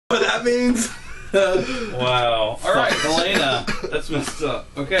that means. Wow. All right, Elena. That's messed up.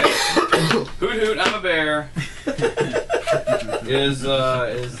 Okay. Hoot Hoot, I'm a bear. is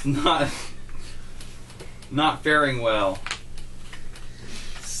not faring well.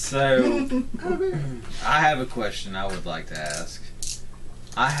 So, I have a question I would like to ask.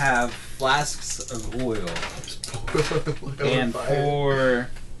 I have flasks of oil, and for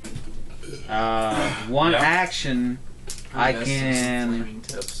one action, I can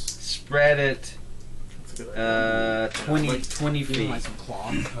spread it 20 feet.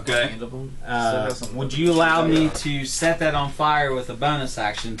 Okay. Would you allow me to set that on fire with a bonus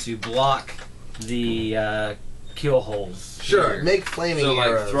action to block the kill holes? Sure. Here? Make flaming So, like,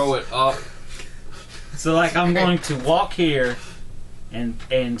 arrows. throw it up. So, like, I'm going to walk here and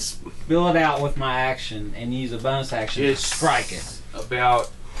spill it out with my action and use a bonus action to strike it. About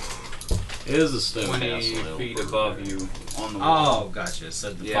it is a stone 20 castle feet above you on the wall. Oh, gotcha.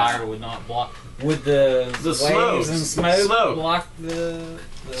 So the fire would not block. Would the smoke waves and smoke block the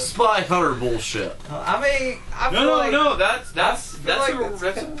Spy Hunter bullshit. I mean, I feel No. That's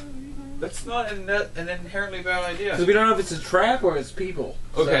not an inherently bad idea. Because we don't know if it's a trap or it's people.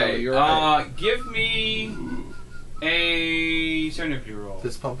 Okay. So you're right. Give me a serendipity roll.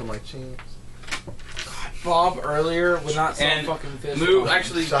 Just pumping like cheese. Bob earlier would not say And fucking fist move. bump.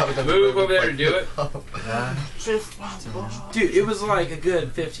 Actually, move over there and do it. Dude, it was like a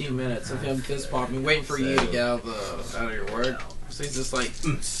good 15 minutes of him fist bumping, waiting for you to get out of your work. So he's just like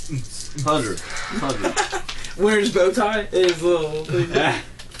 100. wears bow tie, his little thing.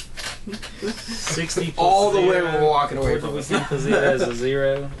 60 all the way we're walking away from we us. think is it as a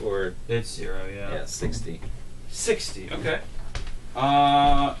 0 or It's 0, yeah 60. 60. Okay.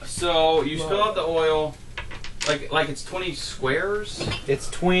 So you spill out the oil, like it's 20 squares It's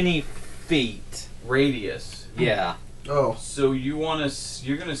 20 feet. radius. Yeah. Oh. So you're gonna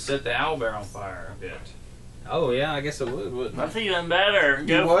set the owlbear on fire a bit. Oh yeah, I guess it would, wouldn't it? That's even better.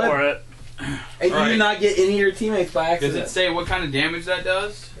 Go would? for it. And Right. you not get any of your teammates by Does accident. it say what kind of damage that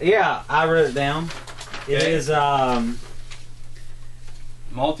does? Yeah, I wrote it down. It Okay. is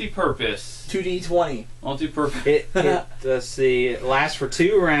Multi-purpose. 2d20. Multi-purpose. it let's see, it lasts for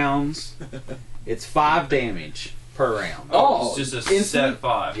 2 rounds. It's 5 damage per round. Oh, It's just a instant? set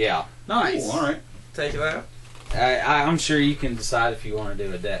 5. Yeah. Nice. Cool, all right. Take it out. I'm sure you can decide if you want to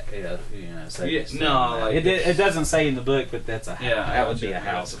do a deck. Save Yeah, this no, thing. like it doesn't say in the book, but that's a Yeah, that would be a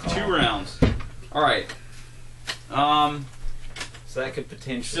house call. 2 rounds. All right. So that could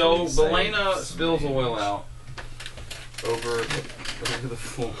potentially. So save Belena some spills damage. oil out over the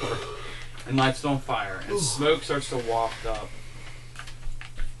floor and lights it on fire, and smoke starts to waft up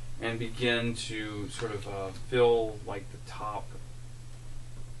and begin to sort of fill like the top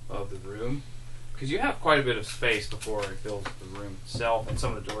of the room, because you have quite a bit of space before it fills the room itself, and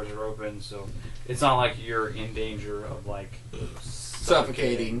some of the doors are open, so it's not like you're in danger of like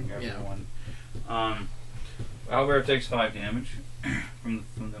Suffocating, everyone. Albert takes 5 damage from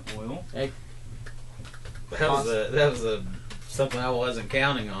the oil. That was something I wasn't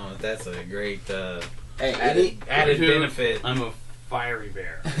counting on. That's a great Hey, added benefit. I'm a fiery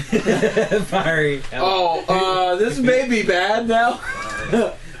bear. Fiery. this may be bad now.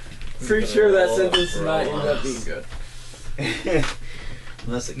 Pretty sure that sentence might end up being good.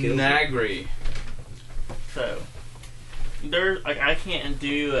 Unless it kills Nagri. So, there's like I can't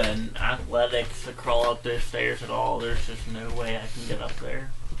do an athletics to crawl up those stairs at all. There's just no way I can get up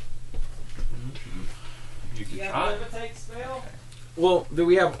there. You can try. Well, do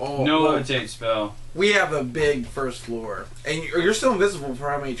we have all? No well, levitate spell. we have a big first floor, and you're still invisible for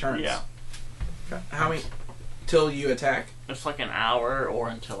how many turns? Yeah, How many? Till you attack. it's like an hour or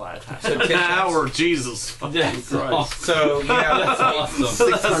until I attack. So 10 An turns. hour, Jesus fucking That's Christ. awesome. So yeah, That's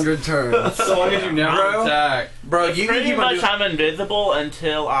awesome. 600 turns. So long as you never Bro. attack. bro, you can Pretty keep on much doing. I'm invisible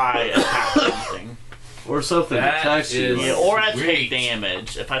until I attack something. Or something That attacks you. is- Yeah, or I Sweet. take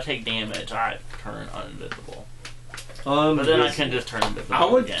damage. If I take damage, I turn uninvisible. But then I can just turn invisible I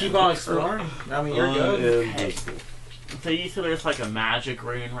would again. keep on exploring. I mean, you're good. Invisible. So you see there's like a magic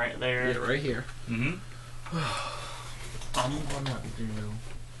rune right there. Yeah, right here. Mm-hmm. I'm gonna do...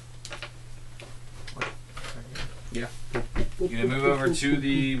 Yeah. You're gonna move over to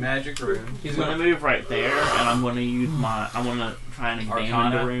the magic room. He's gonna move right there, and I'm gonna use my... I'm gonna try and examine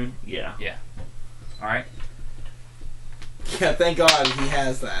Arcana? the rune. Yeah. All right. Yeah, thank God he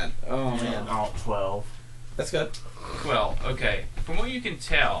has that. Oh man, All 12. that's good. Well, okay. From what you can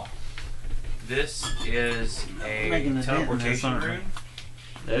tell, this is Making a a dent in this, teleportation aren't we? room.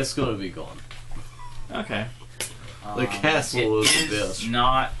 That's gonna be gone. Okay. The castle it is is this.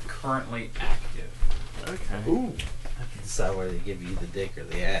 not currently active. Okay. Ooh. decide whether they give you the dick or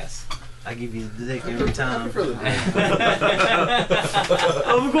the ass. I give you the dick every time. For the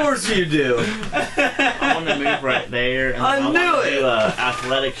Of course you do. I'm gonna move right there. And I I'm knew gonna it! do a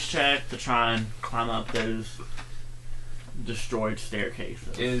athletics check to try and climb up those destroyed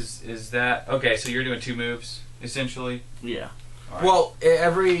staircases. Is that okay? So you're doing 2 moves essentially. Yeah. Alright. Well,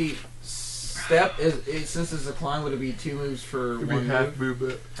 every step is since it's a climb, would it be 2 moves for It'd be one half move?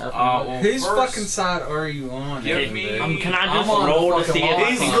 movement. Half Well, movement? Whose first- fucking side are you on? Give Evan, me- dude? Can I I'm just on the roll to fucking see if wall. I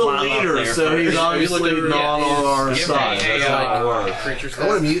He's can the climb up leader, there so first? he's obviously looking at- not on our Give me side. a, That's how it works. Creatures. I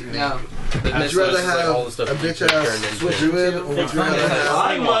want a mutant. Yeah. Would you rather have a bitch ass druid, or would you rather have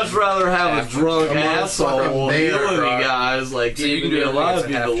I'd much rather have a drunk A asshole motherfucking bear, healing bro. you guys. Like, Yeah, so you can do a lot of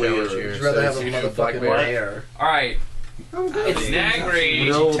people Would leaders. you rather have a motherfucking bear? All right, It's Nagri.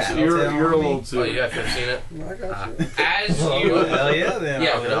 You're old, Tattletale you're on me? old too. Oh, you have to have seen it. I got you. As you Hell yeah, then.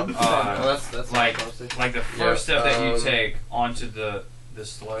 Yeah, but Well, that's like the first step that you um, take onto the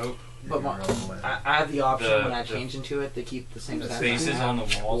slope, But I have the option The- when I the- change into it to keep the same the stats faces I have, on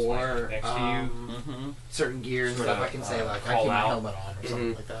the walls like, or next to you. Mm-hmm. certain gear and Sort stuff. of, I can say like I call keep my out. helmet on or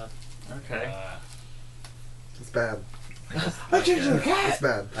something Mhm. like that. Okay. It's bad. I changed to a cat. It's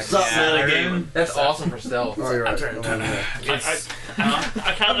bad. What's up, metagame? That's awesome for stealth. Oh, you're right.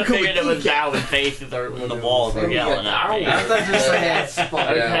 I kind of figured it was bad when faces or when the walls were yelling at me. I thought you were saying that's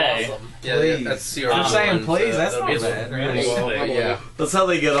Okay. awesome. Yeah, Please. that's CR. I'm saying please, that's that'll not be bad. really well. Yeah. That's how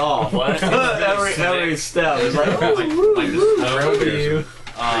they get off. What? every step is like, like the snow. you.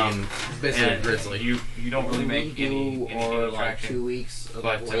 It's basically And grizzly. you don't really make any or like attraction. 2 weeks of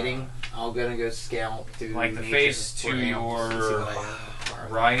But, waiting. I'm gonna go scout through like the nature face for to animals and see your what I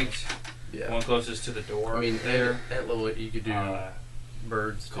have. right, Yeah. one closest to the door. I mean, there at level you could do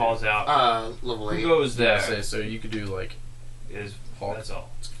birds. too. calls out. Level Who 8. goes Yeah, there? so you could do like Is hawk, that's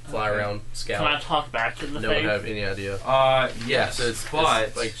all. fly around, Can I scout. talk back to the No one face? have any idea. Yes, so it's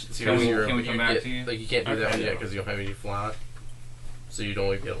but like can we you're- come back get, to you? Like you can't do that Okay. one yet because you don't have any fly. So you'd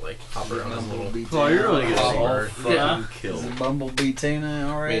only get like hop around this little. Oh, you're really Yeah. getting all Yeah. fucking Is killed. it Bumblebee Tina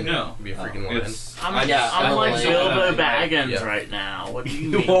I already? mean, No. be a freaking lion. It's I'm I just- I'm I like don't Bilbo know. Baggins Yeah. right now. What do you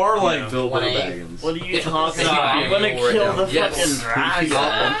You mean? are like Yeah. Bilbo 1A. Baggins. What are you talking Yeah. about? I'm gonna Yeah. kill the Yes. fucking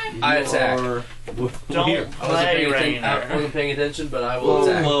dragon. I attack. Don't play, I Rainer. wasn't paying attention, but I will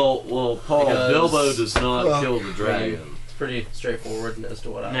attack. Well, Paul, Because- Bilbo does not kill the dragon. It's pretty straightforward as to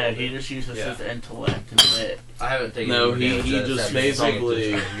what I No, would he do. just uses Yeah. his intellect and wit. I haven't taken No, any he- damage he yet. just It's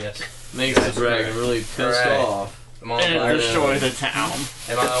basically- yes. Makes the dragon really pissed Alright. off. I'm on And fire it now. destroys the town.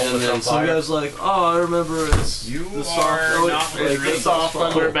 Am I And almost then on some fire? guy's like, oh, I remember it's You the are soft not like, very the Soft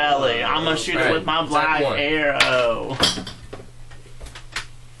soft underbelly. I'm gonna shoot it Alright, with my attack black one. arrow.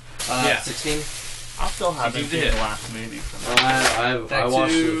 Yeah. 16. I still haven't You seen did. the last movie from I Attack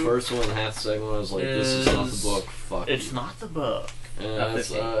watched two the first one, half the second one. I was like, this is not the is- book. Fuck. It's you. not the book. And that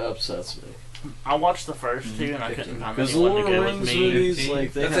 15. upsets me. I watched the first two and I couldn't find Because the anyone Lord to of go the with Rings me. movies,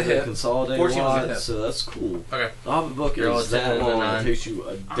 like they That's have a to hit. consolidate 14 a was a lot, hit. so that's cool. Okay. The Hobbit book You're all is set that and long. then It takes you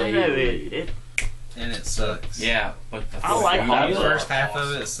a I day know to it. read. It And it sucks. yeah, but the I like The Hobbit. first half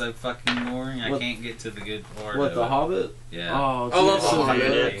of it is so fucking boring. I What- can't get to the good part. What, of The it. Hobbit? Yeah. Oh, I love dude, The so Hobbit.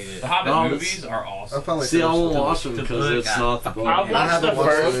 good. The Hobbit Oh, movies are I awesome. finally See, I finished won't it. watch them The because book, it's not the book. I've watched haven't the watched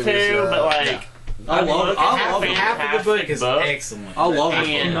first the movies two, yet. but like I love it. I love it. Half of the book is Book. excellent. I love it.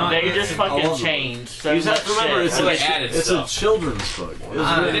 and not they good. just I fucking love it. changed so You much have to remember, shit. it's, They a, added it's a stuff. children's book. It was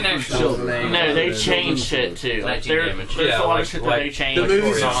Ah, written they didn't for actually- children. No, they It's a changed children's shit too. Like 19 there's damage. a Yeah, lot like- of shit that like they changed. the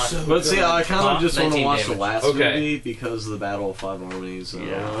movies for are not- so But see, I kind Huh? of just want to 19 watch the damage. last Okay. movie because of the Battle of Five Armies.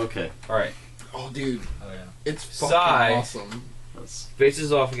 Yeah. Okay. All right, Oh, dude, Oh, yeah. it's fucking Sigh. awesome. That's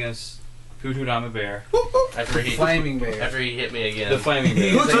faces off against Hoot I'm a Bear. After he, Flaming bear. after he hit me again. The flaming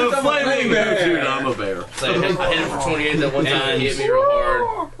bear. Who's a flaming bear? Dude, I'm a bear. So I hit him for 28 that one time. He hit me real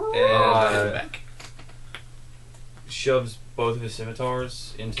hard. And I hit him back. Shoves both of his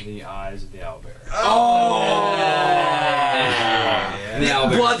scimitars into the eyes of the owlbear. Oh! Yeah. The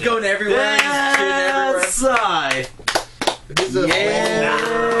owlbear. Blood going everywhere. he's shooting everywhere. That's sigh. He's a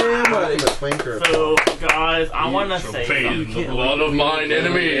Yeah, buddy. I'm a flanker. So guys, I want to say something. the blood of mine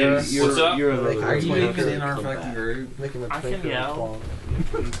enemies. What's up? You're Are Are you Come even in our back. fucking group? Make him a I can twanker yell.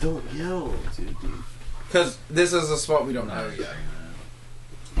 with Don't yell, dude. Because this is a spot we don't know yet.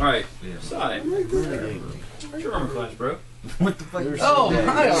 All right, Yeah. Sigh. Where's your armor class, bro? What the fuck? Oh,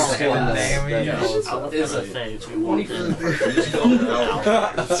 hi, I was gonna say if we walked in, it's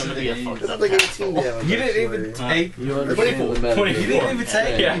gonna be a fucked That's up like house. 18 damage. You didn't even actually. take. You understand the meta. 24. You didn't even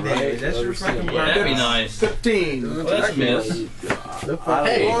take Yeah. any damage. That's your fucking Yeah, that'd be problem. nice. 15. Well, that's a miss. No fuck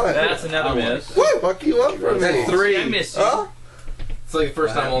Hey, what? That's another miss. Woo! Fuck you up for me. That's 3. I missed you. Huh? It's like the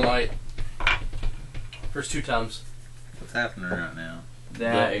first time all night. First 2 times. what's happening right now?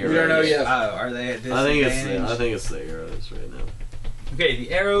 That Yeah, We don't know arrows. yet. Oh, are they at I think disadvantage? it's the arrows right now. Okay,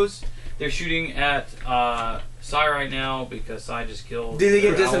 the arrows. They're shooting at Sai right now because Sai just killed. Do they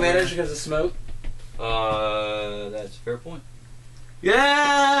get their disadvantage owlbear. because of smoke? That's a fair point.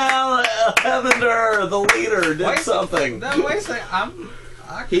 Yeah, Lavender, the leader, did Wait, something. No, wait a second.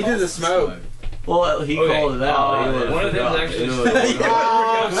 He did called the smoke. Well, he Okay, called it out. He would've one of them forgot. actually- He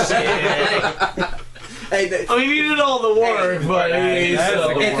would've- Hey, I mean, he did all the work, but he's that's still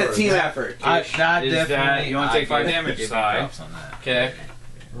the the it's a work. team effort. I Is definitely. that- you wanna take 5 damage, give you Si? props on that. Okay.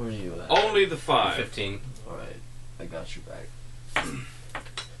 Where are you at? Only the 5. 15. All right, I got your back.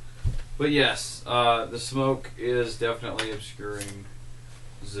 But yes, the smoke is definitely obscuring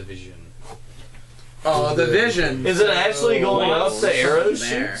the vision. Oh, the vision. Is it actually going up the arrow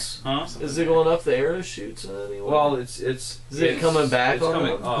There. shoots? Huh? Is it going up the arrow shoots in any way? Well, it's Is it coming back It's on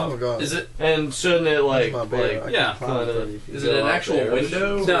coming it? up. Oh my god. Is it? and shouldn't it like That's my bear. I can yeah, climb kinda- 30 feet. Is it an actual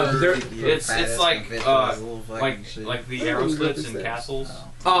window? No, they're- It's like like the arrow slits in castles.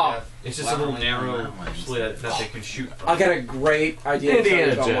 Oh, It's just a little narrow slit that they can shoot from. I got a great idea to tell you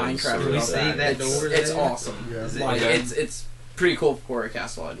Indiana about Jones. Minecraft. We about see that. that It's, door it's there? awesome. Yeah. Is it- Like, Okay. it's pretty cool for a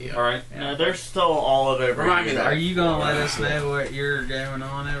castle idea. All right. No, they're still all over. Remind me here. that. Are you gonna let us know what you're going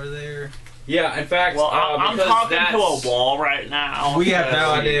on over there? Yeah. In fact, Well, I'm because talking to a that's- wall right now. We have no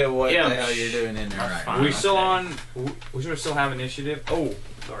so- idea what Yeah. the hell you're doing in there That's right fine. now. We still on. We should still have initiative. Oh,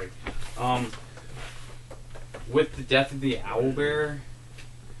 sorry. With the death of the owlbear,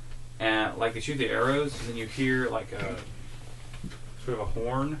 and like they shoot the arrows, and then you hear like a sort of a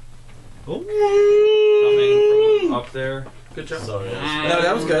horn coming from up there. Good job. Sorry, No,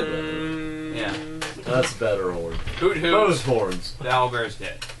 that was good. Yeah. that's better horn. Hoot hoot. Those horns. The owlbear's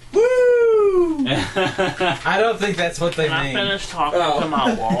dead. Woo! I don't think that's what they Can I mean. finish talking Oh. to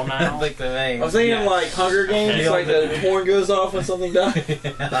my wall I now? don't think they mean. I was thinking Yes. like Hunger Games, Okay. like the horn goes off when something dies.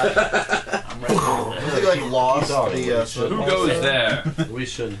 I'm ready for I this. think like lost Sorry, the Who Who football goes scene. there? We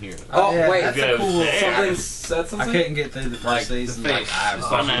shouldn't hear it. Oh, yeah, wait. that's Go a cool. there. Something said I something? couldn't get through the first Like, the season. face. Like, I was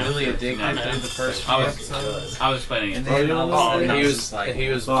I know. really addicted I know. through the first I few was- episodes. I was explaining And it. then all of a sudden I He was was just like, he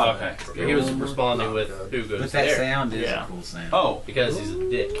was Okay. he was responding with who goes but that there sound is Yeah. a cool sound. Oh, because he's a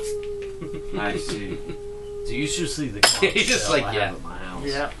dick. I see. So you should see the He's just cell like, I have yeah. at my house.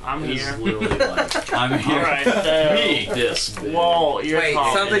 Yeah, I'm It's here. literally like I'm here. Alright, so. me this big. Well, you're Wait,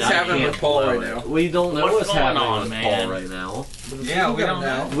 talking. something's I happening can't with Paul blow right it. now. We don't know What's what's, going happening on, with man? Paul right now. Yeah, we don't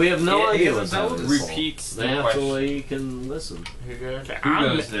know. We have no He idea hasn't what's told happening. us. with Paul. Repeats the That's the question. way you can listen. Who goes there? Who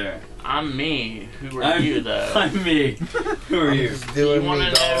goes there? I'm me. Who are I'm- you, though? I'm me. Who are you? Just You doing want me,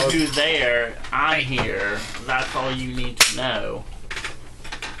 to know dog. who's there? I'm here. That's all you need to know.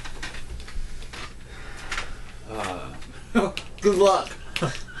 Good luck.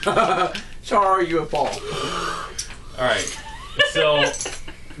 Char, you and Paul. All right. So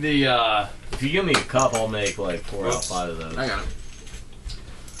the If you give me a cup, I'll make like 4 out of 5 of those. I got it.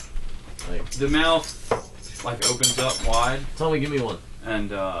 Like, the mouth like opens up wide Tommy, give me one. and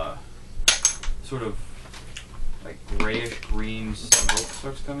sort of like grayish green smoke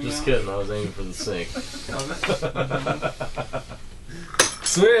starts coming Just out. kidding. I was aiming for the sink.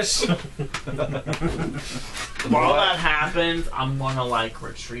 Swish! While that happens, I'm gonna like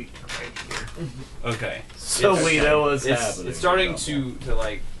retreat right here. Okay. So It's- we know what's It's happening. it's starting to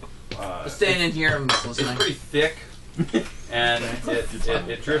like. Staying in here and It's listening. pretty thick, and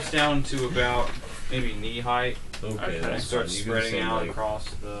it drifts down to about maybe knee height Okay. Okay. and That's starts fine. You can spreading say, out like, across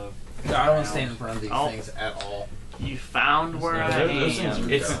the. No, I don't want to stand in front of these Oh. things at all. You found where I Those things am.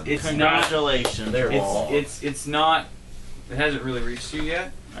 are It's done. it's not. Congratulations. They're Paul. It's not. It hasn't really reached you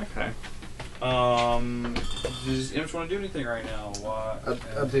yet. Okay. Does Imps want to do anything right now?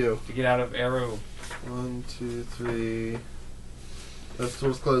 I do. To get out of arrow. 1, 2, 3. This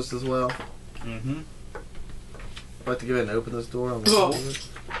door's closed as well. Mm-hmm. I'd like to go ahead and open this door. I'm Oh. gonna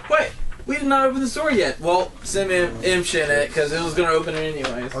Wait, we did not open the store yet. Well, send me Imsh in it because it was going to open it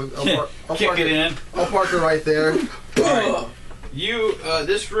anyways. I'll Kick park it in. I'll park it right there. Ugh. You.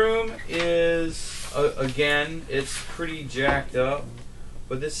 This room is again. It's pretty jacked up,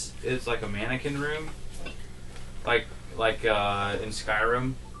 but this is like a mannequin room. Like in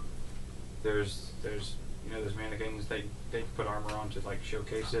Skyrim. There's those mannequins they put armor on to like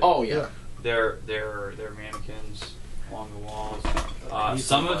showcase it. Oh, yeah. They're mannequins along the walls.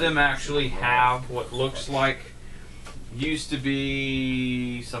 Some of them actually have what looks like used to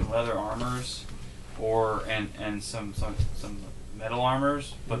be some leather armors, and some metal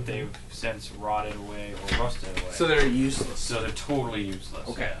armors, but they've since rotted away or rusted away. So they're useless. So they're totally useless.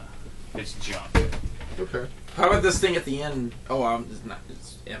 Okay. Yeah. It's junk. Okay. How about this thing at the end? Oh, it's not.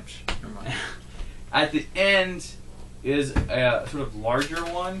 It's Imsh. Never mind. At the end, is a sort of larger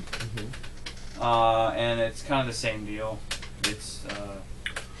one, and it's kind of the same deal. It's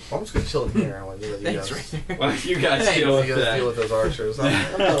I'm just gonna chill in here. I want to do that. well, you guys deal with that. Deal with those archers.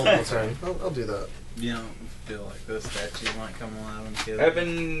 I'm done my turn. I'll do that. You don't feel like this statue might come alive and kill you.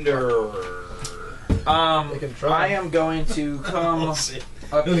 Evander. They can try. I am going to come up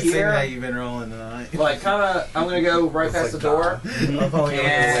How here. you been rolling tonight? Like, kind of, I'm going to go right past the door.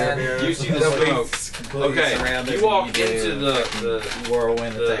 And You see the smoke. Okay, you walk into the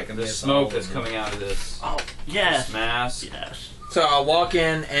whirlwind attack and the miss smoke all that's of them. coming out of this, Oh, yes. this mass. Yes. so I walk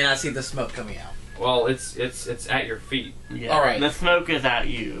in and I see the smoke coming out. Well, it's at your feet. Yeah. All right. The smoke is at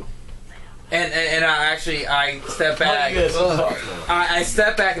you. And I step back. I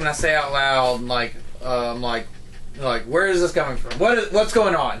step back and I say out loud, like, where is this coming from? What's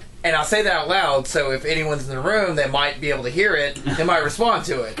going on? And I say that out loud, so if anyone's in the room, they might be able to hear it. They might respond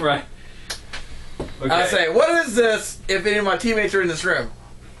to it. Right. Okay. I say, what is this? If any of my teammates are in this room,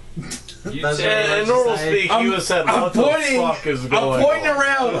 You That's say, In normal speak, you would said, I'm what the pointing- fuck is going I'm pointing on?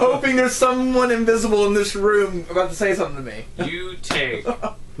 around, hoping there's someone invisible in this room about to say something to me. you take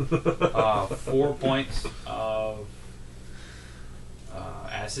 4 points of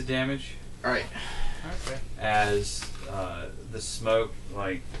acid damage. All right. Okay. As the smoke,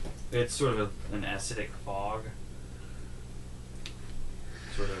 like, it's sort of an acidic fog,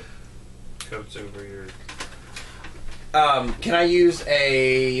 sort of coats over your. Can I use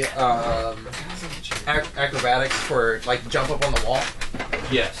a acrobatics for like jump up on the wall?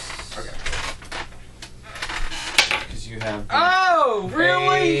 Yes. Okay. Because you have. Oh,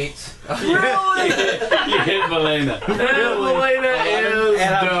 really? 8. Really? You hit Malena. Elena is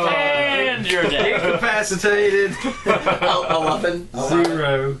done. And you're dead. Incapacitated. 11.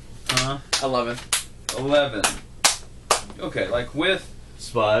 0. 11. 11. Okay, like with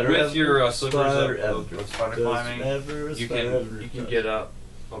Spider. your slippers of Spider spider does climbing, never you spider can get up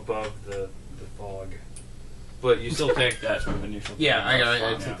above the fog, but you still take that sort of initial. Yeah, I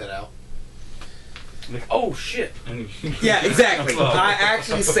Yeah. took that out. Like, oh shit! And you Yeah, exactly. Well, I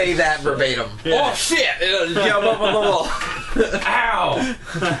actually say that verbatim. Oh shit! Jump up on the wall. Ow!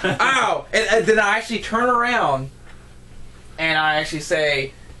 Ow! And then I actually turn around and I actually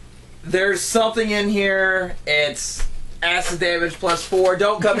say, "There's something in here. It's acid damage +4.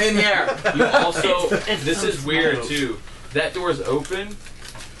 Don't come in here." You also, It's this so is weird smoke. too. That door's open,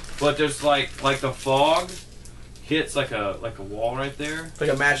 but there's like the fog hits like a wall right there. Like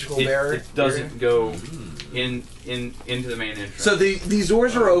a magical barrier. It doesn't go into the main entrance. So these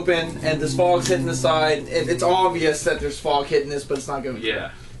doors are open and this fog's hitting the side. It's obvious that there's fog hitting this, but it's not going.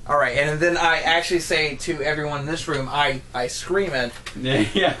 yeah. All right, and then I actually say to everyone in this room, I scream it.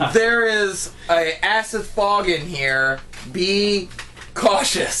 Yeah. There is a acid fog in here. Be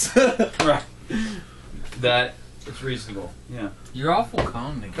cautious. Right. That it's reasonable. Yeah. You're awful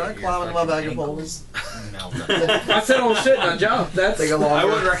calm to get Can I your climb in my fucking bag of ankles holding? melted. I said, "Oh shit!" and I jumped. That's Take a long I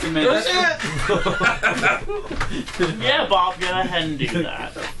would recommend. Yeah, Bob, go ahead and do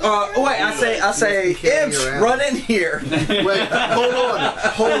that. wait. I say, Carry "Imps, around. run in here." Wait, hold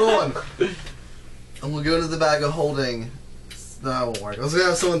on. I'm gonna go into the bag of holding. No, that won't work. I was gonna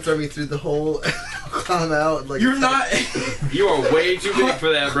have someone throw me through the hole and climb out. Like You're not. You are way too big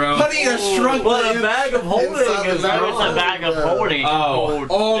for that, bro. Honey, a shrunk. But a bag of holding Inside is the There's bag. a bag of holding. Oh.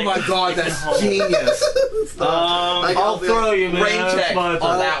 Oh my god, that's genius. I'll throw you, man. Rain That's check my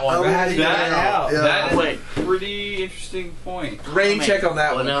on that one. How do you That- get out? Yeah. That is Wait. a pretty interesting point. Rain check on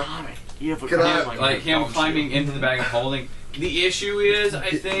that one. You have a Can I- grappling Like him hook, climbing into the bag of holding. The issue is, I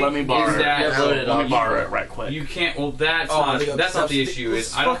think, Let me borrow is it. that Let me borrow it right quick. you can't. Well, that's Oh, not. they got That's not the steps. issue. Let's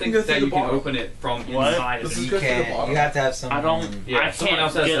Is I don't fucking think go that through you the can bottom. open it from What? inside. Let's of just it. go through the bottom. You have to have someone. I don't. Yeah, I someone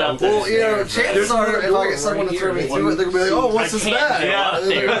else can't has get to up open there. Well, you know, chances are if I get someone to throw me through it, they're gonna be like, "Oh, what's this I bag?" can't get up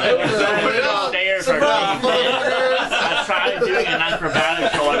there. The stairs are I tried doing an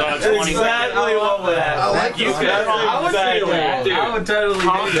acrobatic show. I got a 20. exactly what would I happen. like You this. could- I would feel that. Dude. I would totally do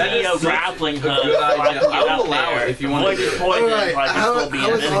Toss that. me a is such grappling a hook. good so I idea. can I get will up allow there. it if you want Avoid to. your poison, Alright, so I can still be how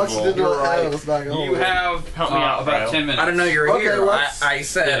much invisible. oxygen do I have in this bag of You holding? have Help me out, about bro. 10 minutes. I don't know you're Okay, here. let's I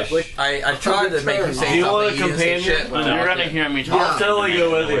said finish. I tried to make you say Do you want a something. You didn't say companion? shit. No, you're gonna hear me talk. I'll totally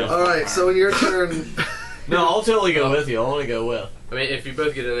go with you. Alright, so in your turn, No, I'll totally go with you. I want to go with. I mean, if you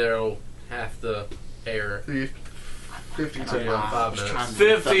both get in there, it'll half the air. 50 So you're on 5 minutes.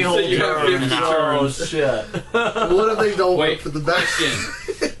 50 whole You have 50 turns. Oh, turns. shit. What if they don't Wait, work for the best?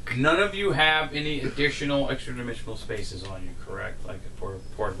 question. None of you have any additional extra dimensional spaces on you, correct? Like for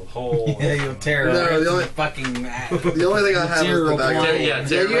portable whole. Yeah, you'll tear No, it. the only- Fucking. The only thing I have is the Material bag. plane. Yeah, You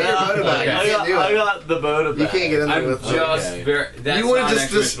get your motor back. Okay. You can't do I it. got the boat You back. can't get in there I'm with just it. very. That's You would've not an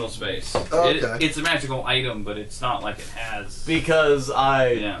just- extra space. Oh, okay. It's a magical item, but it's not like it has. Because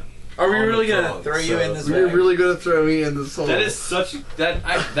I. Yeah. Are we On the really gonna phone, throw you so- in this You're bag? really good at throwing me in this hole. That is such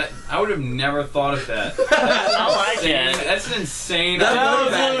I would have never thought of that. I like Insane. it. That's an insane. That idea.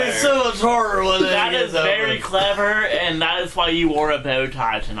 was gonna be so much harder when That it is gets very open. clever, and that is why you wore a bow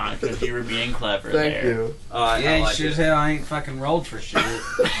tie tonight, because you were being clever Thank there. you. I Yeah, like sure it. as hell I ain't fucking rolled for shit.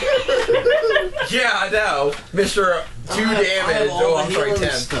 Yeah, I know, Mister. 2 I have damage. all Oh, the I'm sorry, healing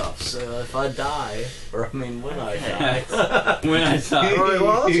 10. stuff, so if I die, or I mean when I die. When I saw Alright, well,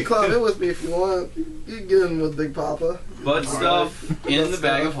 I'll let you climb in with me if you want. You can get in with Big Papa. butt stuff in the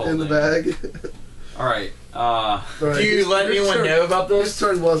bag of holding. In the bag. Alright. Do you let anyone know about Whose this?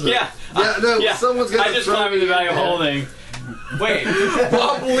 turn was it? Yeah. Yeah, no, yeah. someone's gonna I just throw climbed in the me bag of there. holding. Wait.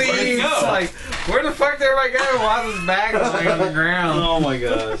 Bob Where'd it leaves. go? Like, where the fuck did everybody go? Why is this bag lying on the ground? Oh my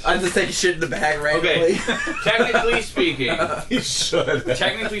gosh. I just take a shit in the bag randomly. Okay. Technically speaking, You should.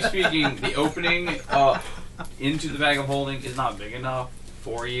 technically speaking, the opening into the bag of holding is not big enough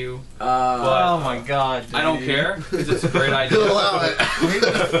for you. Oh my god. Dude. I don't care because it's a great idea, He'll allow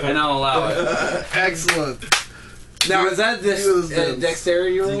it. and I'll allow it. Excellent. Now is that this Do this.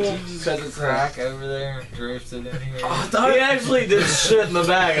 dexterity roll? Did you just Because it's crack over there and drifted in here? He actually did shit in the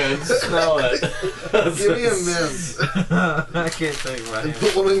bag. I could smell it. Give me a mince. I can't take my And hand.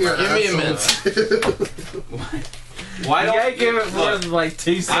 put one in your Give me a asshole. Why You don't gotta give it more look, than like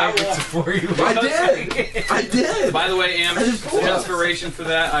 2 seconds before you I did. I did. By the way, Am, inspiration for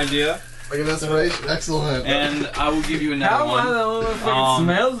that idea, Like an inspiration. Excellent. and I will give you another How am I one. the only one that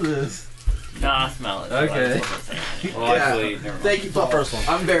smells this? No, I smell it. Okay. Well, actually, never mind. Thank you, Pop. First one.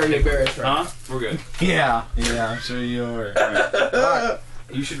 I'm very embarrassed. Right Huh? We're good. Yeah, I'm sure you are. Alright.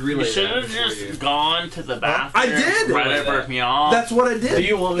 You should You relay should that have before just you. gone to the bathroom. I did! Right over me off. That's what I did. Do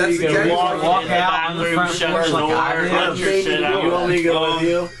you want me That's to go exactly walk, what I walk in did. the out on the bathroom, front shut porch the like door, I did? let your shit out. You want me to go with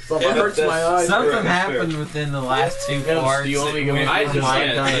you? It hurts my eyes. Something happened within the last 2 parts. do you want me to go that I went just from,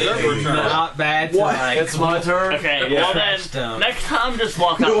 can't. like, It's your turn. not bad to What? like. It's my turn. Okay, Yeah. well Trash then, dump. next time just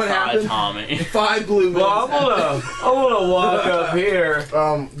walk You know what outside, happened? Tommy. 5 blue Well, minutes. I'm gonna walk up here.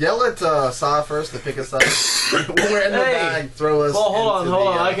 Yell at Saw first to pick us up. When we're in the Hey. bag, throw us. Well, hold into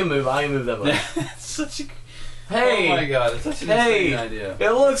on. the, I can move that way. That's such a. Hey, Oh my god, it's such an Hey. insane idea.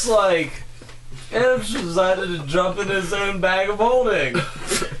 it looks like Imps decided to jump in his own bag of holding.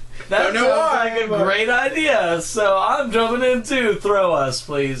 That know sounds why. like a great idea. So I'm jumping in too. Throw us,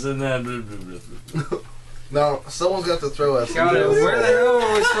 please, and then. No, someone's got to throw us. God, where the hell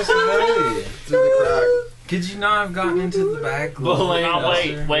are we supposed to go? Through the Could you not have gotten into the bag? Well, No,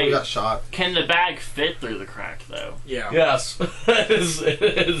 wait, crack. We wait. got shot. Can the bag fit through the crack, though? Yeah. Yes,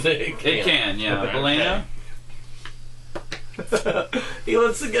 it It can, yeah. Okay. Belena? He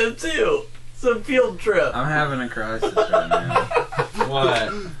wants to go too. It's a field trip. I'm having a crisis right now.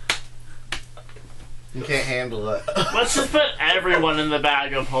 What? You can't handle it. Let's just put everyone in the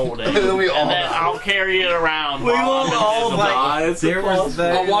bag of holding. And then we all and then die. I'll carry it around. We while won't I'm all invisible. die. It's There was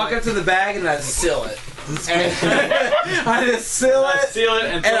that. I'll walk up to the bag and I seal it. And I just seal it Steal it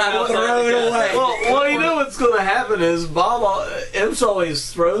and and I throw it away. Well, you know what's going to happen is Imps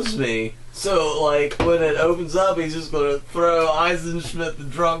always throws me. So, like, when it opens up, he's just going to throw Eisenschmidt the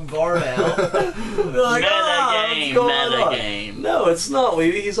drunk bard out. Be like, what's Meta going on?" game. No, it's not.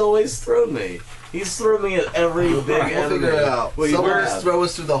 He's always thrown me. He's thrown me at every big We'll enemy. figure it out. we Someone have. just throw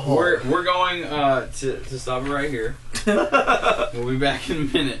us through the hole. We're going to stop it right here. We'll be back in a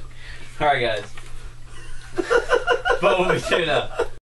minute. Alright, guys. But what we do now?